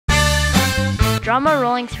Drama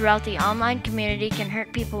rolling throughout the online community can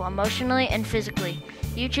hurt people emotionally and physically.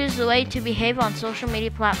 You choose the way to behave on social media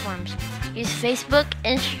platforms. Use Facebook,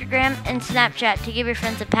 Instagram, and Snapchat to give your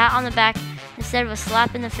friends a pat on the back instead of a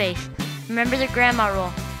slap in the face. Remember the grandma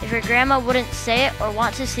rule. If your grandma wouldn't say it or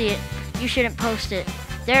want to see it, you shouldn't post it.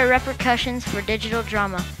 There are repercussions for digital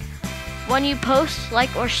drama. When you post,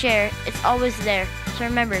 like, or share, it's always there. So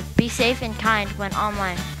remember, be safe and kind when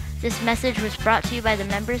online. This message was brought to you by the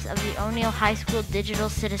members of the O'Neill High School Digital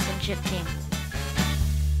Citizenship Team.